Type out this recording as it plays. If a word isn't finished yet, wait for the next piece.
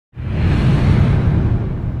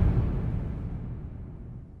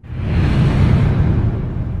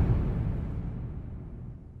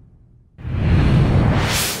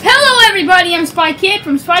everybody, I'm Spy Kid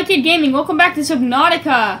from Spy Kid Gaming. Welcome back to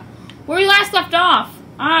Subnautica. Where we last left off,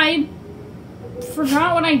 I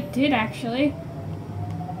forgot what I did actually.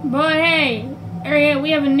 But hey,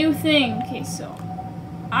 we have a new thing. Okay, so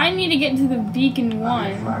I need to get into the beacon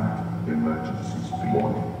one. Emergency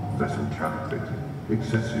speed. Vessel calculated.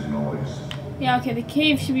 Excessive noise. Yeah, okay, the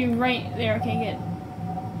cave should be right there. Okay,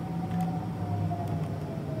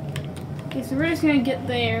 good. Okay, so we're just gonna get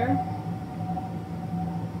there.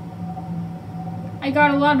 I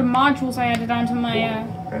got a lot of modules I added onto my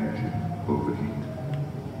Engine overheat.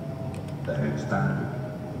 Air standard.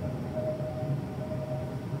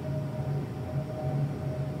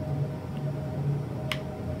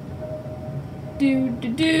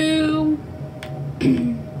 Do.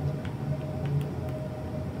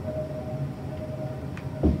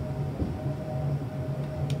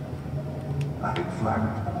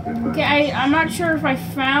 Okay, I'm not sure if I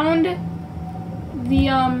found the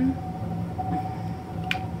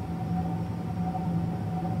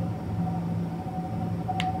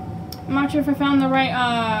I'm not sure if I found the right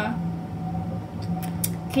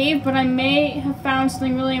cave, but I may have found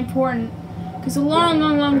something really important. Because a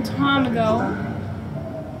long time ago,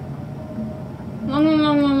 long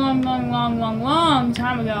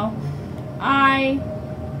time ago, I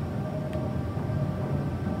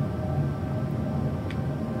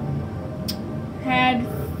had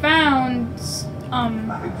found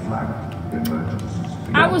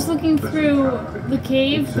I was looking through the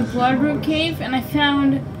cave, the Bloodroot cave, and I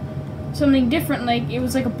found something different. Like it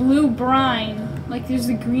was like a blue brine. Like there's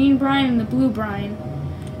the green brine and the blue brine.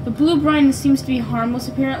 The blue brine seems to be harmless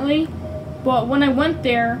apparently, but when I went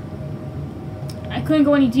there, I couldn't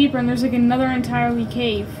go any deeper, and there's like another entirely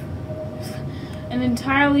cave. An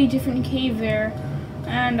entirely different cave there.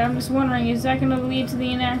 And I'm just wondering, is that going to lead to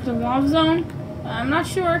the inactive lava zone? I'm not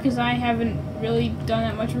sure, because I haven't really done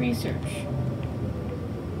that much research.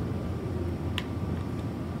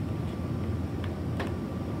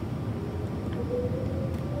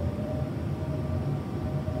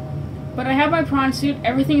 But I have my prawn suit,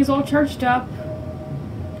 everything is all charged up.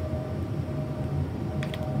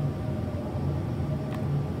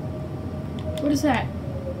 What is that?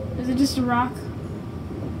 Is it just a rock?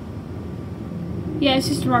 Yeah, it's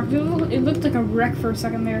just a rock. It looked like a wreck for a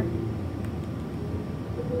second there.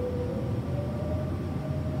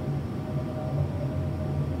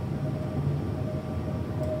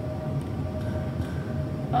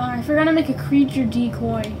 I forgot to make a creature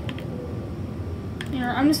decoy.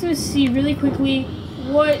 I'm just going to see really quickly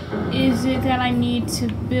what is it that I need to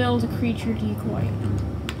build a creature decoy.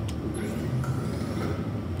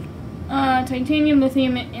 Titanium,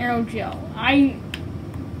 lithium, and aerogel. I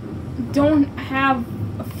don't have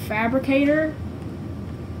a fabricator.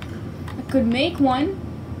 I could make one,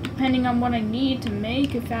 depending on what I need to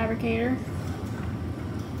make a fabricator.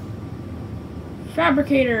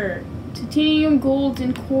 Fabricator, titanium, gold,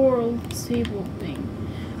 and coral table thing.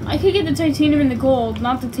 I could get the titanium and the gold,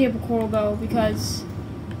 not the table coral though, because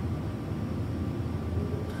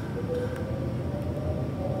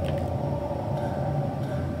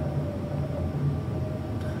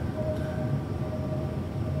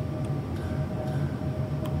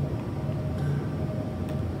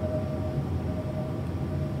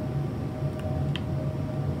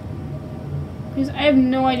I have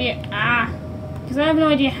no idea. Because I have no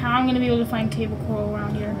idea how I'm going to be able to find table coral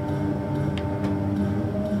around here.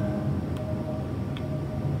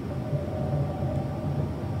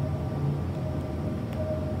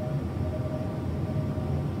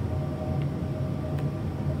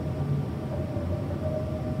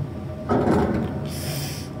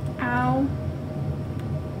 Ow.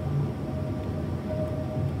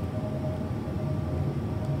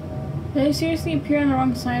 Did I seriously appear on the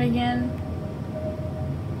wrong side again?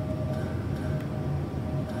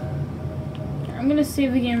 I'm gonna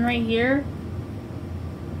save the game right here.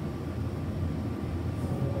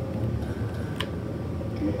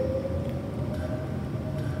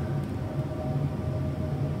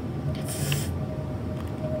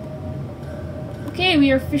 Okay,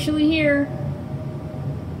 we are officially here.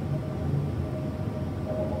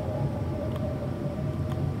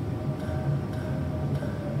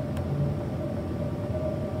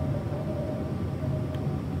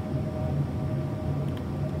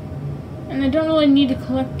 And I don't really need to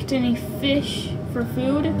collect any fish for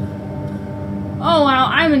food. Oh wow,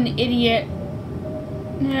 I'm an idiot.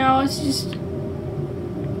 No, it's just...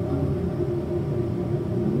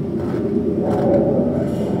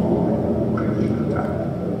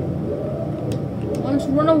 Let's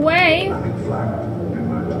run away.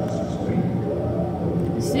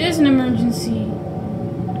 This is an emergency.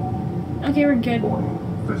 Okay, we're good.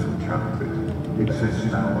 Vessel calculated.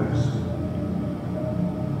 excessive noise.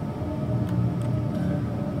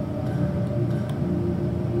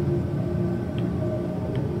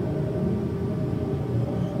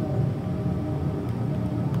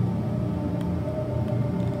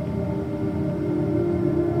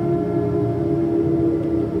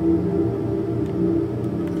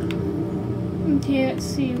 Okay, let's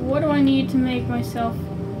see. What do I need to make myself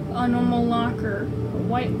a normal locker? A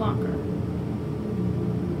white locker.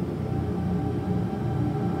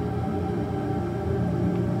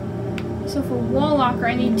 So for wall locker,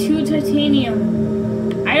 I need 2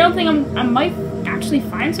 titanium. I don't think I might actually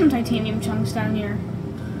find some titanium chunks down here.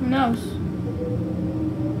 Who knows?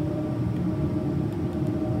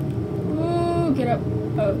 Ooh, get up.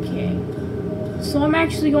 Okay. So I'm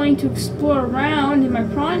actually going to explore around in my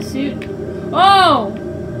prawn suit. Oh!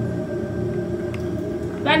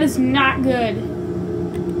 That is not good.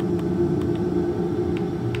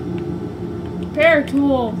 Repair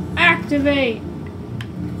tool. Activate.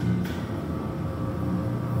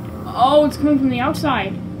 Oh, it's coming from the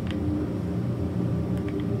outside.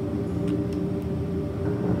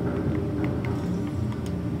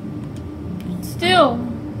 Still.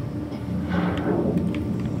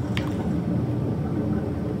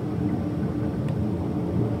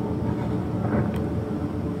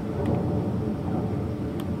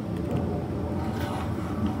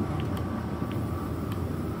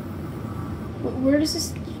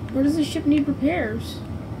 Where does this ship need repairs?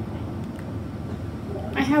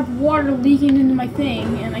 I have water leaking into my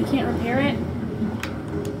thing and I can't repair it.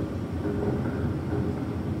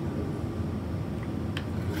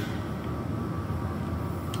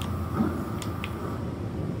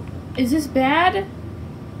 Is this bad?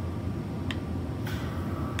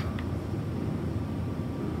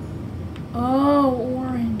 Oh,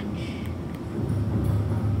 orange.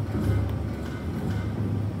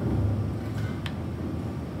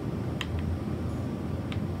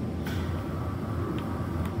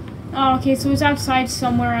 Oh, okay, so it's outside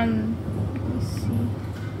somewhere on... Let me see.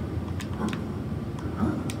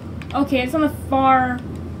 Okay, it's on the far...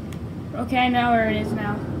 Okay, I know where it is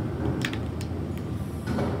now.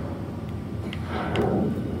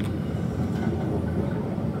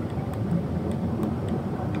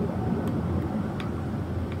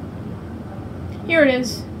 Here it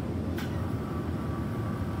is.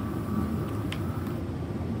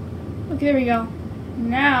 Okay, there we go.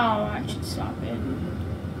 Now I should stop it.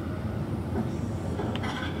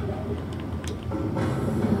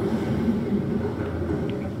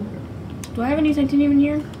 Do I have any titanium in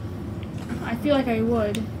here? I feel like I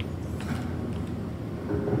would.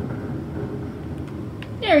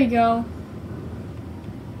 There we go.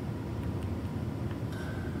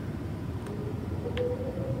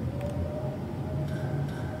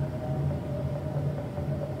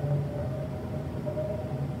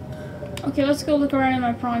 Okay, let's go look around in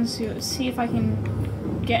my prawn suit, see if I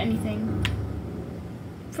can get anything.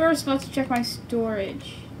 First, let's check my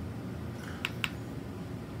storage.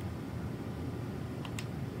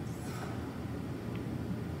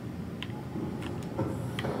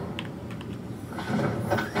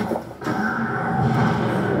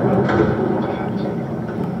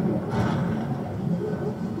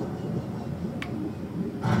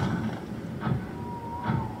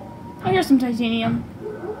 Oh, here's some titanium.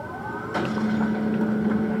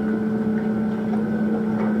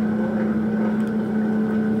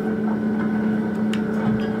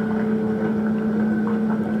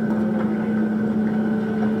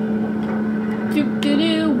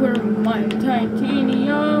 Where my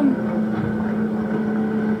titanium?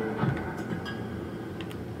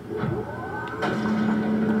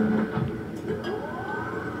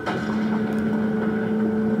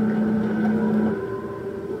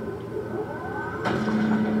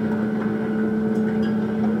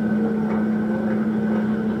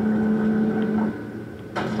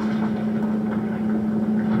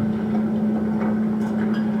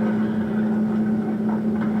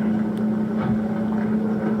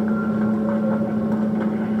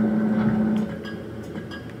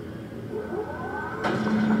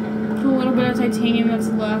 Titanium that's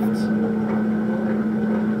left.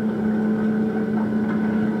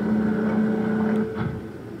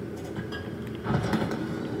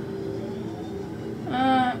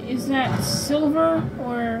 Is that silver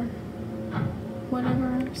or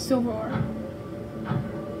whatever? Silver ore.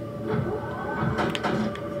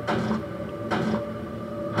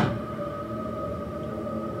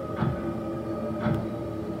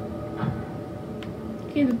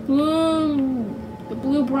 Okay, the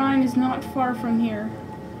blue brine is not far from here.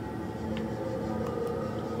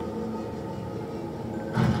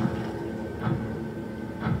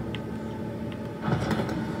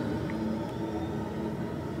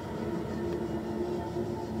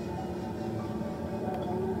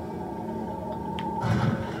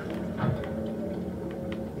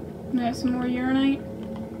 try some more uranite.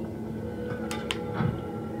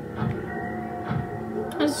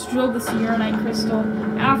 Let's drill this uranite crystal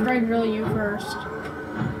after I drill you first.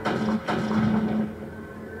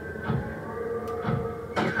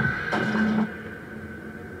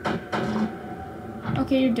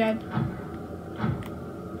 Okay, you're dead.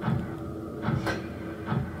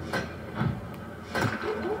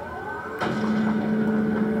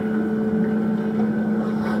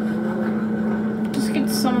 Just get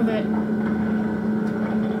some of it.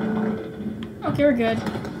 Okay, we're good.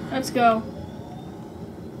 Let's go.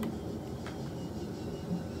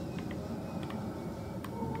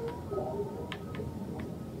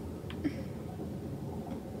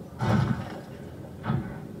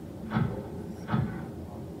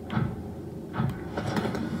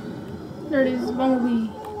 There it is, Bumblebee.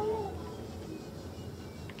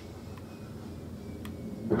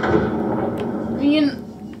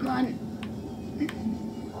 Ian, come on.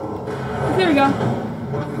 There we go.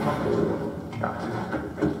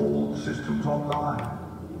 Captain, all systems online.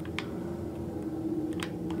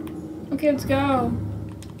 Okay, let's go.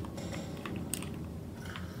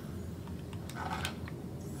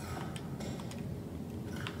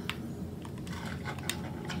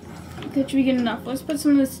 Okay, should we get enough? Let's put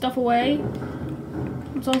some of this stuff away.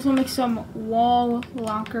 Let's also make some wall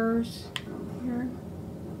lockers here.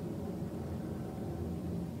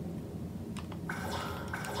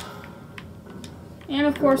 And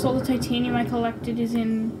of course, all the titanium I collected is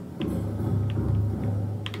in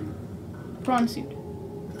prawn suit.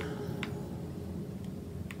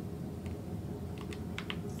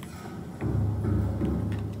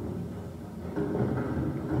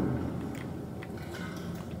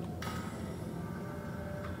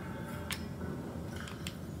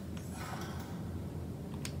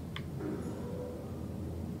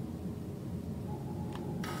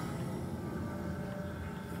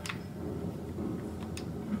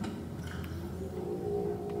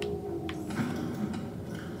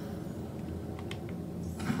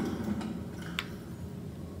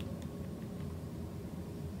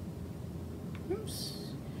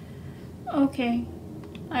 Oops. Okay.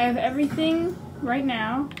 I have everything right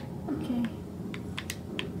now. Okay.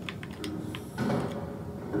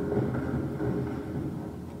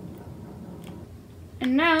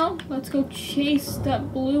 And now, let's go chase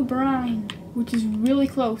that blue brine, which is really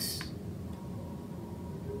close.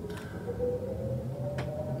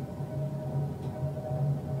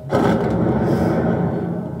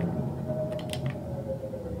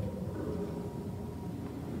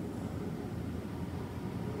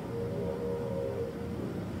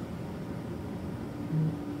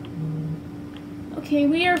 Okay,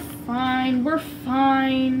 we are fine. We're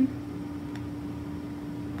fine.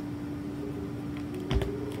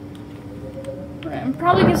 Right, I'm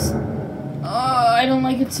probably just... Oh, I don't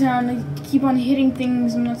like its sound. I keep on hitting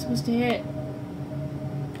things I'm not supposed to hit.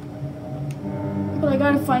 But I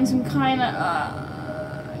gotta find some kyanite.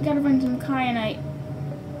 I gotta find some kyanite.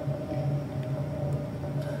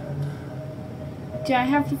 Yeah, I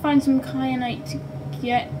have to find some kyanite to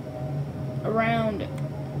get around.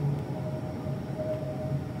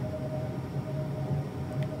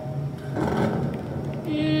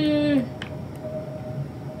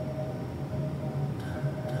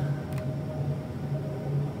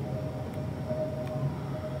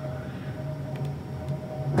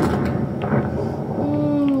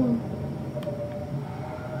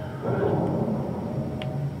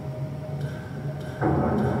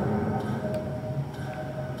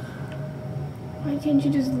 Why can't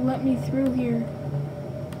you just let me through here?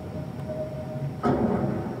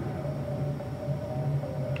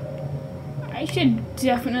 I should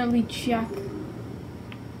definitely check.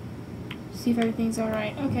 See if everything's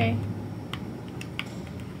alright. Okay.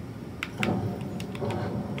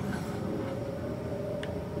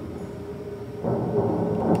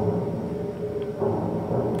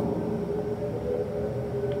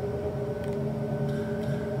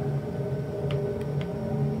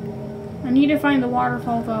 I need to find the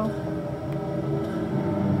waterfall though.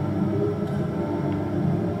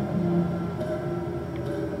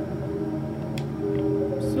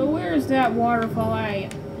 So where's that waterfall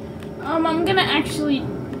at? I'm gonna actually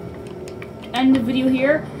end the video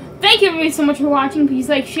here. Thank you everybody so much for watching. Please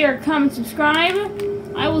like, share, comment, subscribe.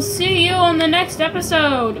 I will see you on the next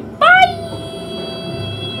episode.